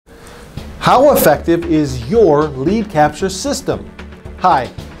How effective is your lead capture system? Hi,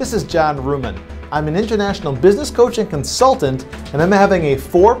 this is John Ruman. I'm an international business coach and consultant, and I'm having a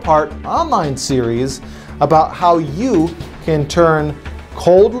 4-part online series about how you can turn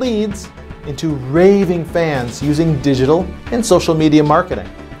cold leads into raving fans using digital and social media marketing.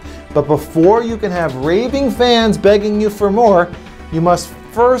 But before you can have raving fans begging you for more, you must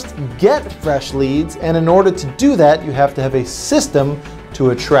first get fresh leads, and in order to do that, you have to have a system to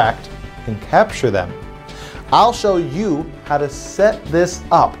attract and capture them. I'll show you how to set this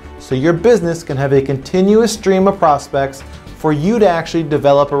up so your business can have a continuous stream of prospects for you to actually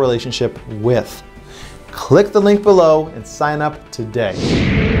develop a relationship with. Click the link below and sign up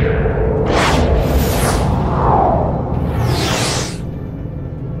today.